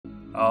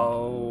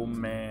Oh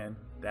man,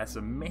 that's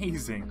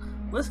amazing.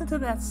 Listen to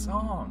that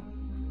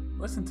song.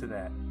 Listen to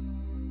that.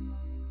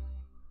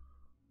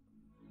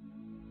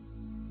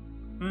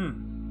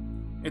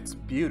 It's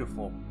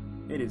beautiful.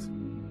 It is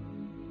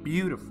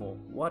beautiful.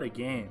 What a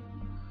game.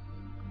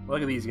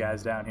 Look at these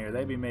guys down here.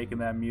 They be making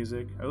that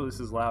music. Oh, this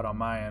is loud on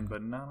my end,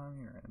 but not on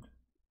your end.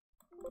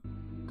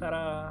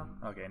 Ta-da!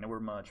 Okay, now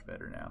we're much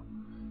better now.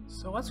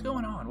 So what's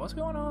going on? What's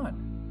going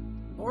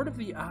on? Lord of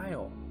the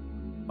Isle.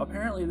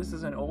 Apparently this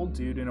is an old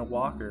dude in a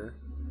walker,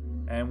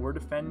 and we're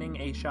defending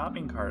a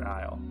shopping cart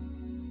aisle.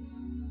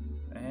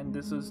 And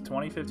this is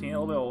 2015, a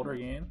little bit older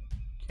game.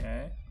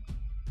 Okay.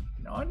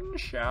 None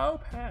shall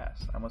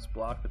pass. I must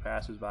block the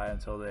passersby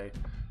until they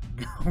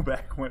go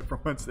back from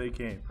whence they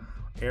came.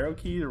 Arrow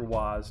key or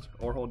WASD,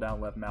 or hold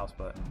down left mouse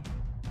button.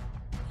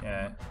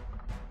 Okay.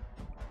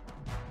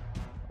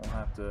 We'll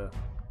have to...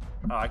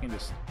 Oh, I can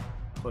just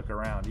click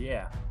around.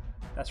 Yeah,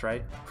 that's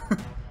right.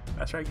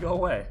 That's right, go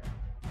away.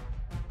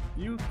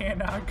 You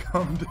cannot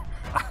come to...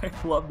 I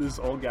love this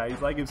old guy.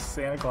 He's like if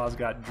Santa Claus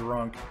got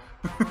drunk.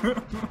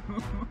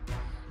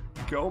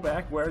 Go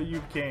back where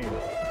you came.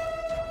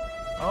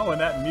 Oh,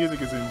 and that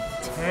music is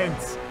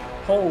intense.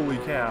 Holy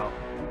cow.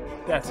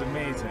 That's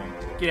amazing.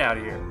 Get out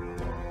of here.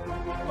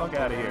 Fuck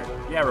out of here.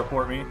 Yeah,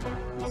 report me.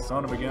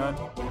 Son of a gun.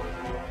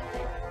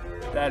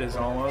 That is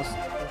almost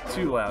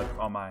too loud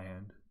on my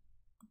end.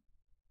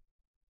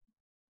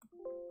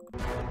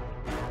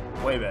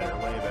 Way better,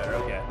 way better.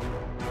 Okay.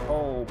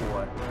 Oh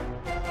boy.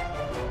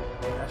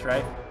 That's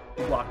right.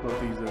 Block both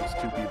those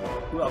two people.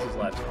 Who else is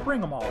left?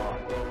 Bring them all on.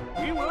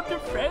 We will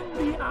defend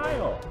the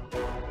isle.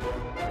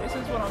 This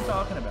is what I'm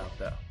talking about,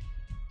 though.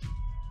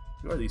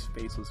 Who are these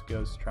faceless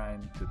ghosts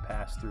trying to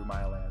pass through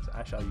my lands?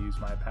 I shall use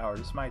my power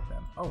to smite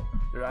them. Oh,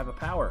 there I have a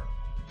power.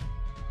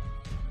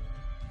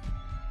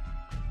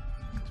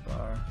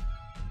 Bar.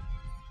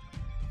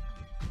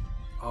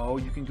 Oh,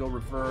 you can go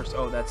reverse.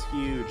 Oh, that's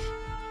huge.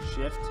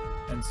 Shift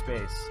and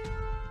space.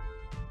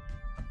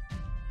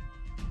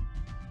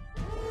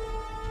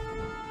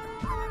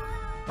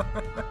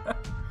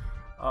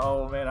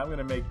 Oh man, I'm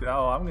gonna make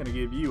I'm gonna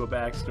give you a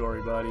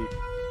backstory, buddy.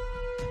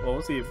 Well,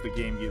 we'll see if the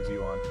game gives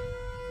you one.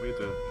 We have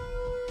to.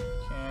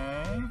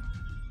 Okay.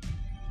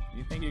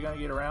 You think you're gonna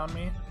get around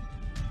me?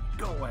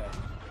 Go away.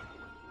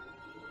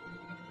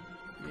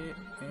 Get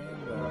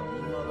in the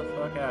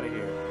motherfucker out of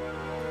here.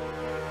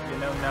 You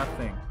know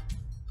nothing.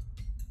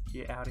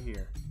 Get out of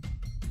here.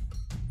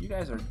 You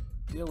guys are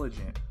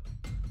diligent.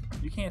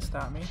 You can't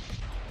stop me.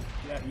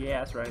 Yeah,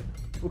 that's right.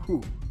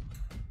 Woohoo.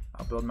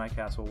 I'll build my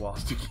castle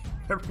walls to keep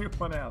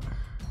everyone out.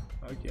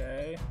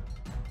 Okay.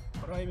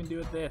 What do I even do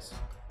with this?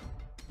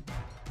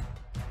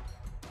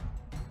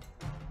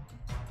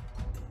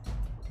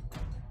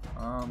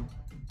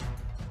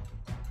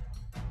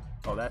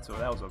 Oh, that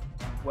was a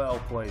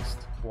well-placed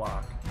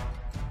block.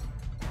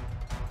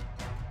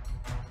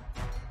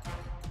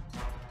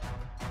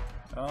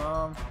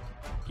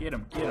 Get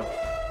him, get him.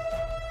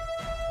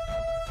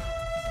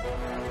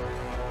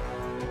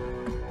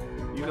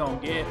 You gonna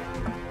get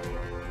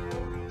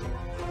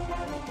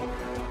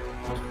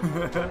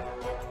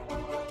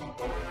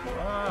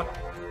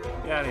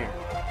get out of here.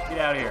 Get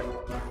out of here.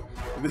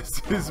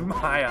 This is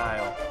my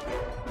aisle.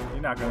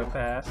 You're not gonna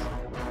pass.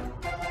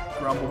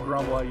 Grumble,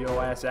 grumble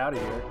your ass out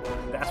of here.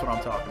 That's what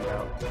I'm talking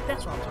about.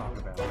 That's what I'm talking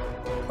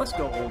about. Let's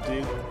go, old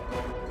dude.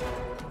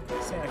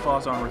 Santa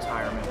Claus on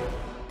retirement.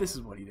 This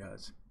is what he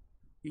does.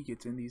 He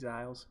gets in these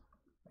aisles,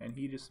 and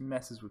he just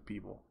messes with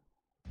people.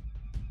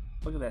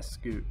 Look at that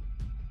scoot.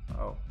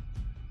 Oh.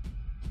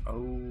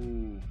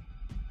 Oh.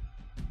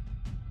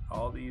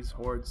 All these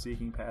hordes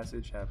seeking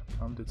passage have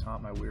come to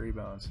taunt my weary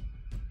bones.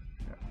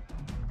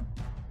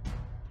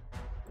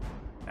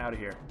 Out of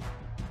here.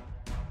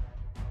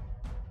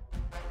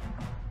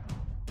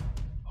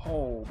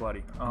 Oh,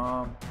 buddy.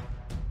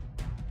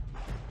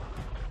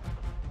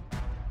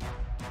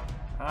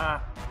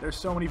 There's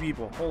so many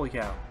people. Holy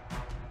cow.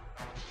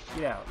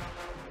 Get out.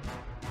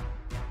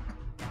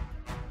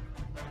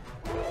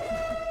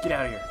 Get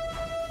out of here.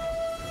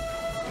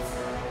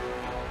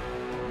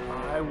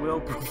 I will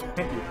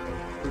prevent you.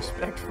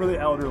 Respect for the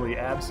elderly,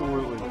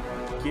 absolutely.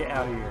 Get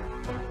out of here.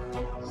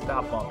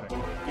 Stop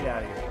bumping. Get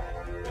out of here.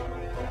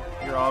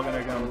 You're all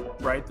gonna come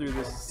right through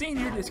this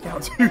senior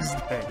discount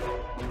Tuesday.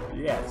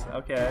 Yes,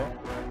 okay.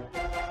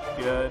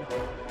 Good.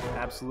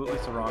 Absolutely,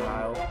 it's the wrong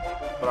aisle.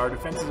 But our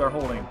defenses are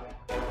holding.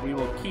 We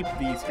will keep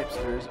these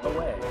hipsters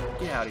away.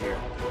 Get out of here.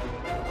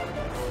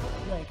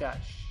 You ain't got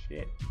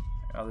shit.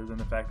 Other than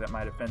the fact that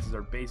my defenses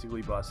are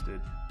basically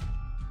busted.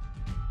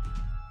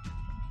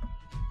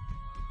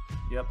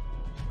 Yep.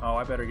 Oh,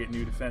 I better get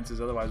new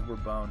defenses, otherwise we're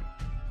boned.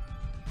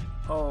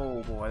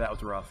 Oh boy, that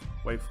was rough.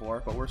 Wave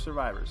 4, but we're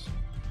survivors.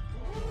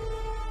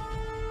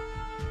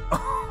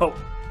 Oh,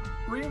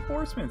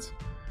 reinforcements.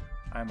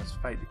 I must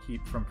fight to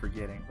keep from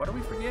forgetting. What are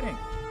we forgetting?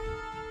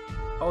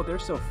 Oh, they're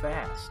so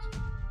fast.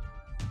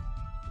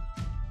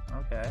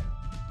 Okay.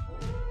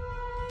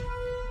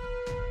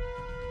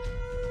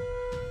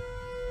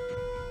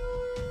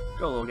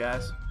 Go, little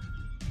guys.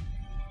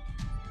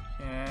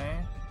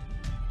 Okay.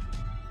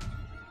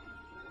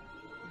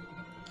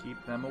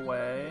 Keep them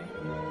away.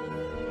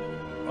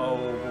 Oh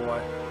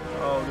boy.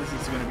 Oh, this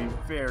is going to be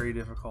very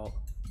difficult.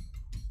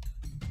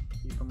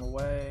 Keep them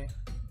away.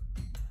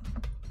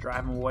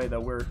 Drive them away though.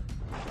 We're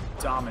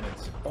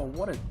dominant. Oh,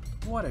 what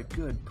a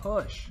good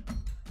push.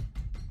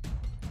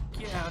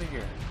 Get out of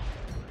here.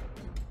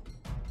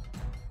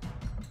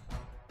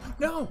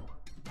 No!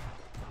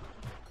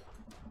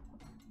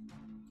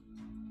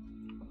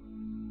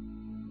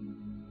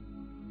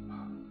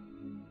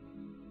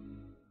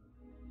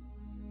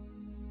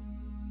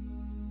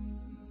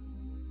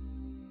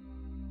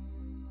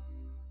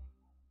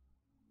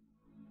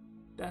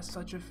 That's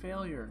such a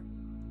failure.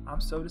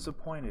 I'm so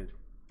disappointed.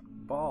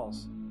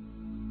 Balls.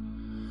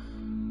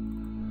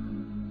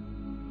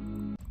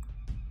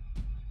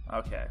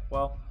 Okay,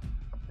 well,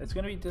 it's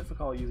gonna be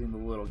difficult using the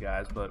little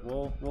guys, but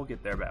we'll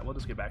get there back. We'll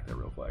just get back there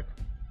real quick.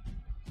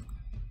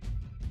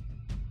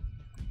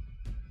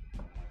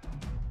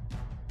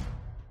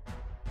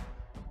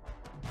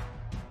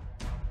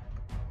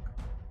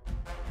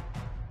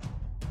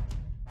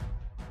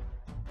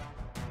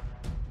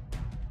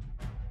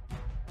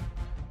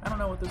 I don't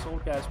know what this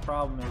old guy's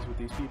problem is with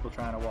these people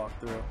trying to walk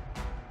through,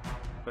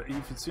 but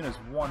as soon as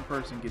one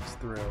person gets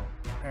through,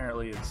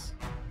 apparently it's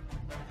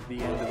the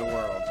end of the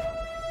world.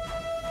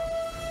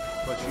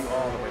 Push you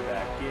all the way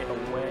back. Get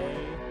away.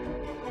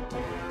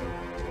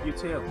 You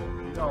too.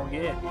 You gon'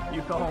 get.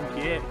 You gon'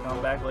 get.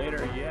 Come back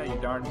later. Yeah, you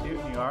darn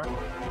tootin' you are.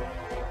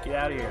 Get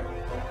out of here.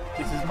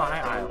 This is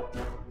my aisle.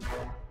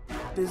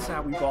 This is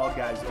how we bald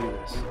guys do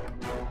this.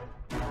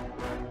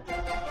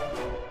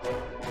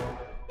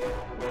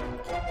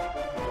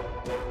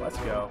 Let's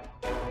go.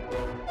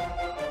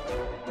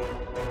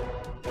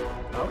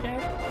 Okay.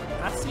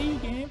 I see you,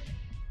 game.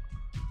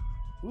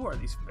 Who are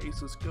these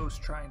faceless ghosts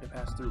trying to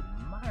pass through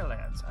my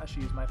lands? I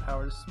should use my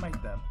power to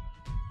smite them.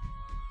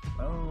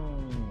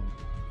 Boom.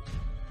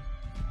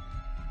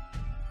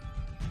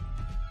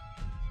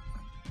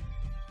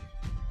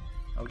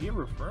 Oh, get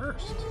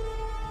reversed.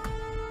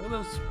 Look at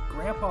those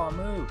grandpa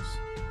moves.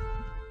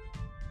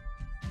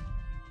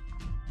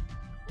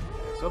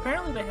 So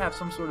apparently they have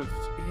some sort of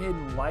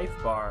hidden life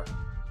bar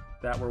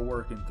that we're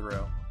working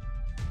through.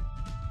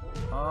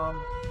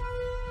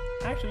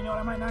 Actually, you know what?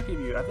 I might not give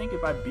you it. I think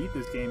if I beat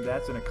this game,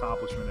 that's an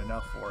accomplishment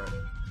enough for it.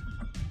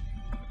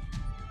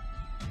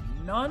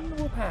 None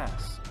will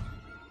pass.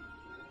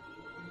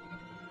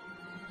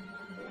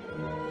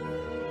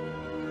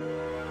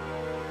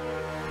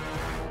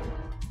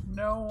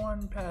 No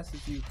one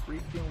passes you,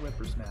 freaking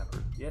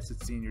whippersnapper. Yes,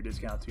 it's Senior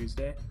Discount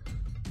Tuesday.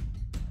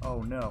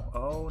 Oh no.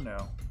 Oh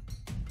no.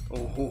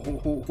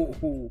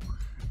 Oh,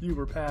 you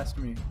were past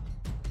me.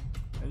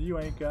 And you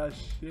ain't got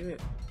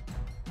shit.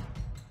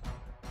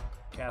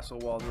 Castle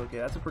walls. Okay,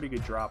 that's a pretty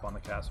good drop on the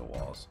castle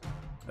walls.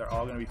 They're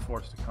all going to be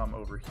forced to come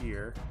over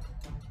here.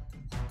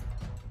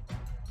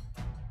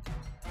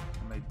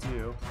 When they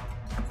do,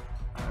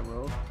 I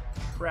will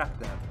trap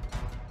them.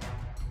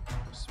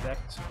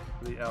 Respect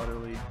the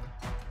elderly.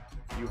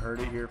 You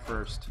heard it here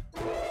first.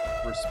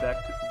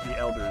 Respect the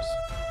elders.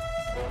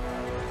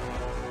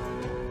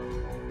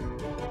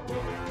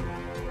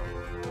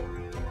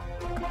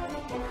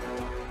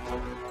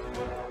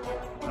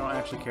 I don't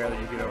actually care that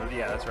you get over.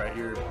 Yeah, that's right.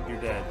 You're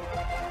dead.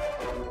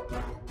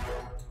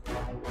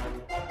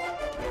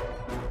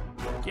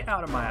 Get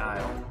out of my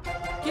aisle.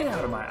 Get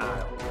out of my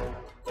aisle.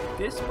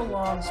 This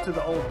belongs to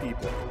the old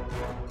people.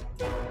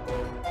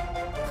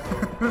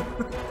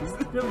 This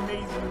is an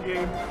amazing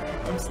game.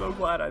 I'm so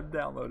glad I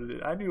downloaded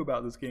it. I knew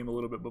about this game a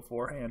little bit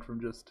beforehand from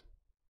just,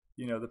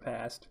 you know, the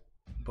past,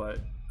 but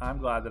I'm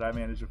glad that I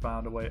managed to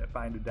find a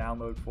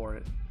download for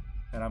it,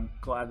 and I'm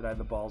glad that I had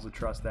the balls to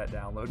trust that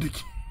download to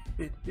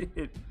get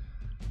it.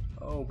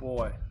 Oh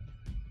boy.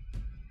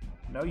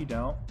 No, you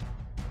don't.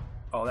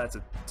 Oh, that's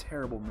a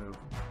terrible move.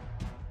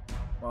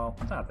 Well,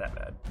 it's not that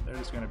bad. They're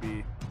just gonna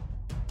be...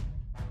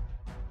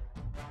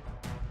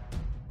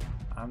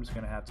 I'm just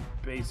gonna have to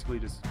basically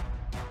just...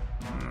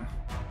 That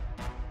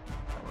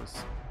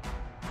was...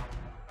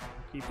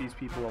 Keep these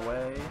people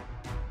away.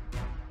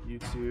 You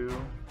two,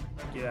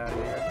 get out of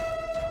here.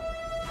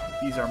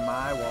 These are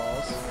my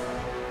walls.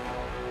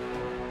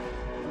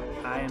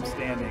 I am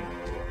standing.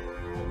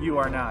 You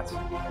are not.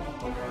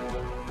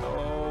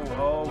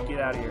 Oh, get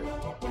out of here.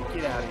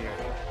 Get out of here.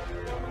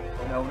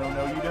 No, no,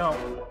 no, you don't.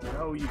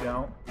 No, you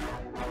don't.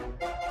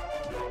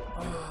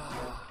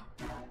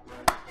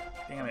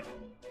 Damn it.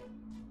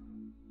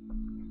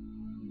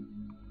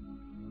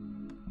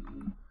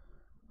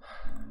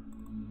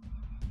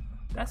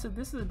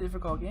 This is a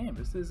difficult game.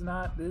 This is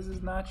not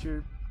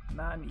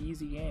an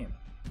easy game.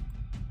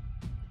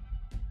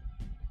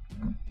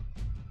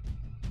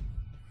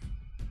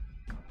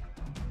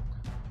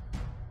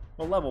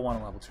 Well, level 1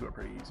 and level 2 are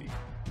pretty easy.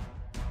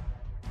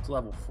 It's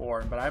level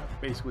 4, but I've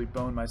basically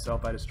boned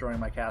myself by destroying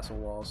my castle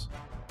walls.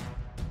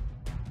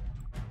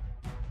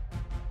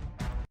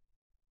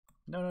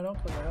 No, no, don't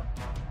play that out.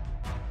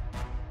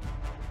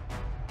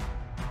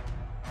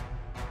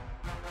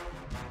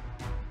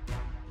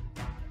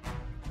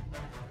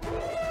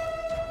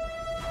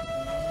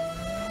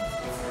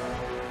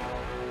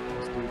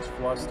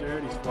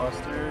 flustered. He's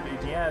flustered.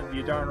 Yeah,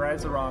 you darn right,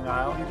 it's the wrong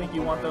aisle. You think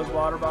you want those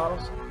water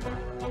bottles?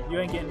 You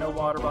ain't getting no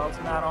water bottles.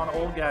 Not on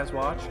old guy's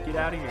watch. Get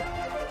out of here.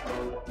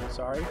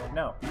 Sorry?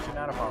 No, you should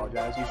not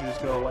apologize. You should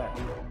just go away.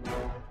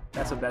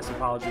 That's the best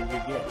apology you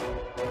could get.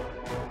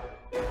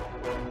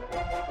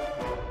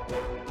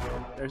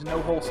 There's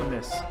no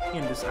wholesomeness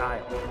in this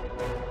aisle.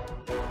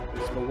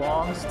 This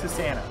belongs to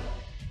Santa.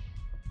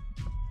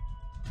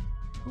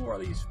 Who are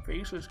these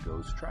faceless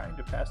ghosts trying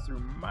to pass through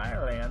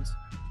my lands?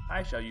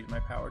 I shall use my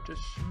power to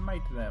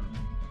smite them.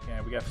 Okay,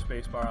 we got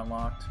spacebar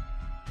unlocked.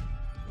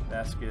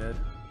 That's good.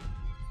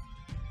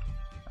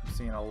 I'm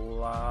seeing a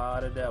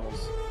lot of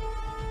devils.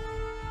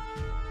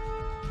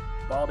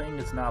 Balding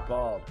is not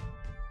bald.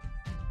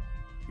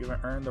 You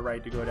haven't earned the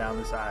right to go down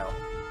this aisle.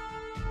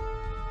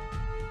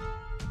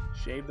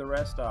 Shave the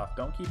rest off.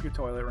 Don't keep your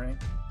toilet ring.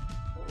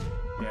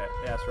 Yeah,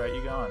 that's right,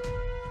 you gone.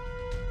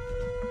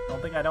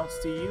 Don't think I don't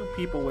see you,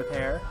 people with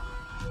hair.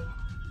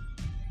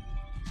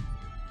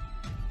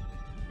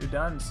 You're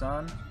done,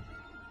 son.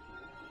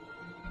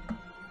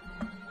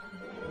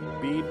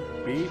 Beep,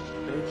 beep,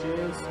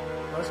 bitches.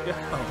 Let's go.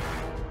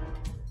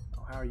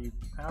 Oh,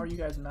 how are you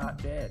guys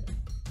not dead?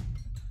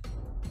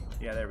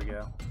 Yeah, there we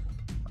go.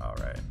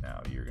 Alright,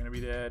 now you're gonna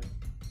be dead.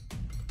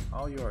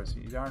 All yours.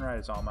 You darn right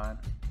it's all mine.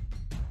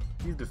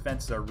 These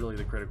defenses are really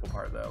the critical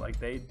part, though. Like,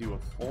 they do a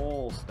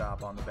full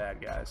stop on the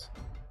bad guys.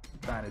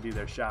 Trying to do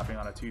their shopping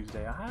on a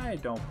Tuesday. I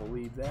don't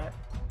believe that.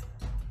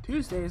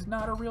 Tuesday is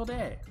not a real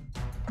day.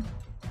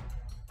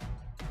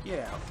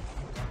 Get out.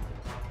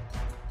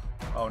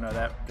 Oh, no,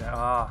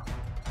 ah.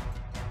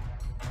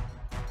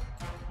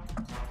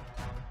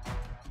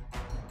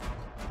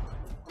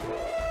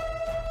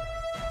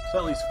 So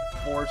at least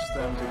force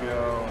them to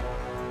go.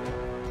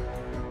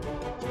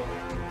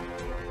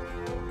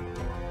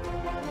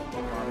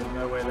 There's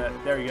no way that...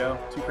 There you go.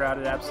 Too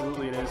crowded.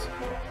 Absolutely it is.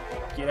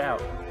 Get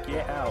out.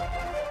 Get out.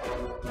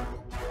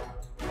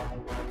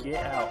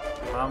 Get out.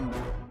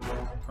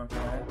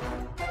 Okay.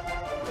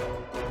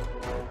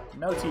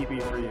 No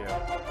TP for you.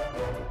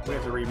 We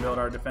have to rebuild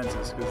our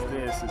defenses because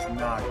this is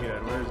not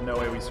good. There's no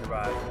way we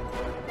survive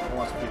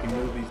unless we can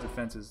move these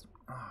defenses.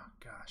 Oh,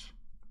 gosh.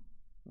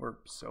 We're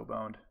so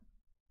boned.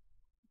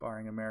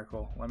 Barring a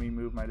miracle. Let me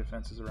move my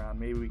defenses around.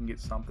 Maybe we can get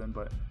something,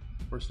 but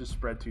we're just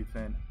spread too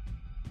thin.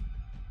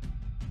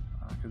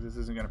 Because this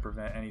isn't going to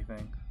prevent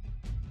anything.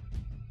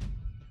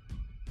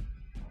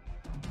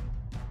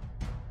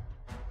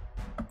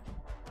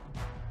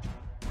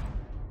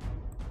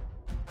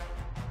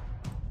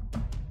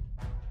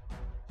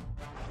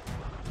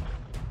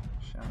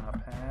 Shall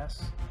not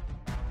pass.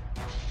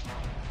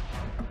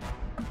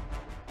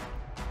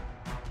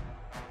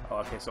 Oh,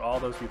 okay, so all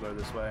those people are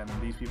this way, and then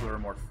these people are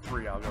more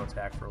free. I'll go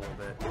attack for a little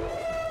bit.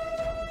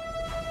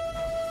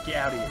 Get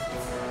out of here.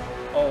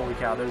 Holy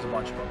cow, there's a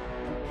bunch of them.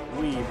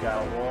 We've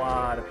got a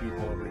lot of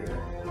people over here.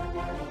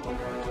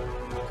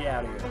 Get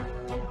out of here.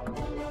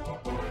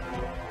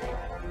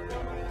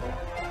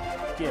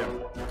 Get him.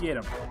 Get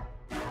him.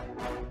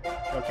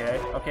 Okay.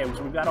 Okay,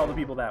 so we've got all the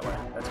people that way.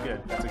 That's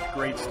good. That's a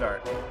great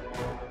start.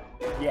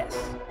 Yes.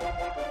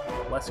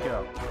 Let's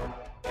go.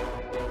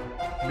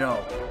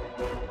 No.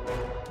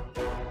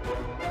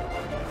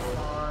 Come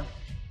on.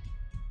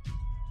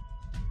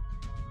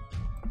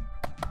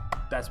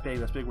 That's big.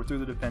 That's big. We're through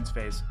the defense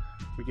phase.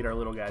 We get our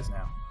little guys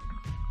now.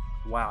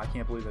 Wow, I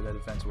can't believe that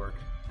defense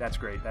worked. That's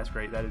great. That's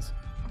great. That is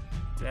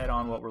dead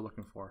on what we're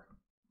looking for.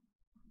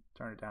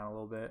 Turn it down a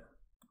little bit.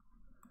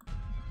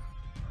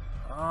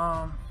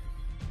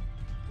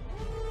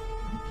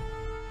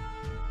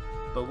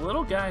 The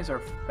little guys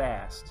are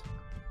fast.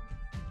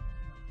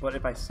 But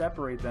if I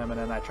separate them and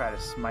then I try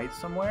to smite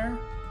somewhere,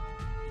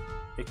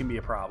 it can be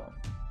a problem.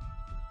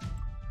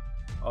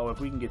 Oh, if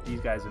we can get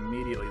these guys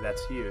immediately,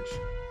 that's huge.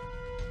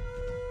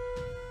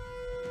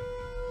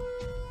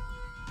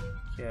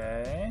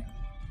 Okay,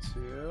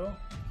 2.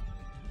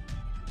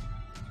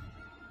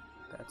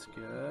 That's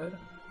good.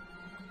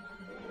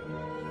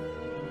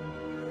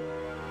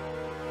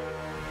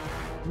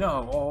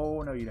 No,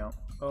 oh no you don't.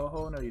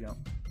 Oh no you don't.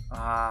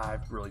 Ah,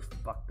 I've really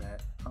fucked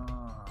that.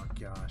 Oh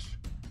gosh.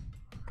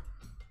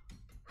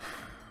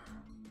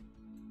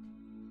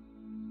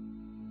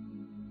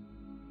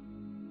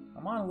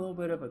 I'm on a little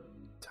bit of a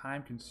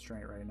time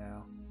constraint right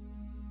now.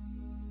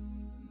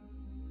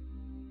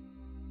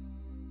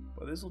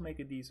 But this will make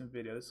a decent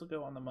video. This will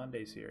go on the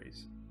Monday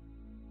series.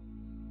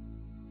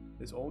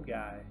 This old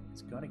guy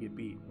is gonna get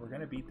beat. We're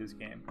gonna beat this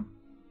game.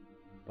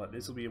 But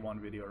this will be one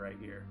video right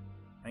here.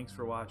 Thanks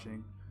for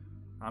watching.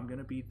 I'm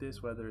gonna beat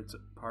this, whether it's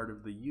part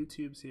of the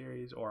YouTube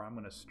series or I'm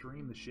gonna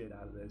stream the shit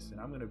out of this, and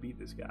I'm gonna beat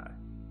this guy.